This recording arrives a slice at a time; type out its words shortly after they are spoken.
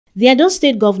The Edo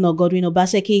State Governor Godwin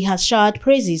Obaseki has showered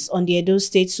praises on the Edo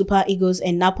State Super Eagles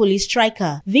and Napoli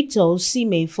striker Victor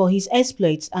Osimhen for his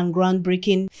exploits and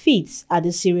groundbreaking feats at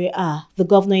the Serie A. The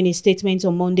governor, in a statement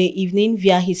on Monday evening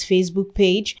via his Facebook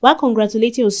page, while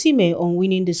congratulating Osimhen on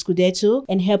winning the Scudetto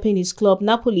and helping his club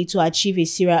Napoli to achieve a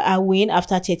Serie A win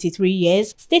after 33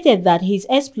 years, stated that his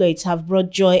exploits have brought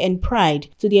joy and pride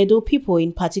to the Edo people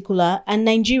in particular and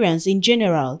Nigerians in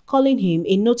general, calling him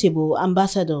a notable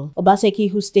ambassador. Obaseki,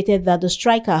 who stated that the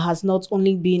striker has not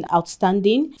only been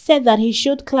outstanding, said that he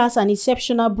showed class and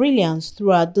exceptional brilliance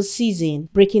throughout the season,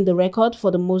 breaking the record for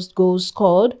the most goals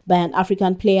scored by an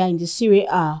African player in the Serie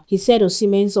A. He said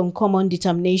Osimhen's uncommon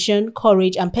determination,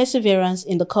 courage and perseverance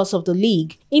in the course of the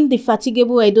league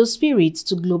indefatigable Edo spirit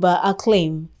to global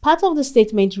acclaim. Part of the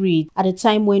statement read, "At a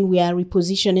time when we are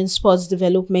repositioning sports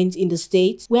development in the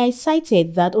state, we are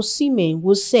excited that Osimhen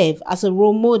will serve as a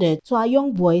role model to our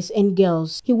young boys and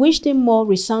girls. He wished them more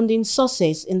resounding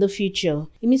success in the future."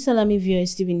 Imi Salami,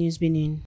 VOS TV News, Benin.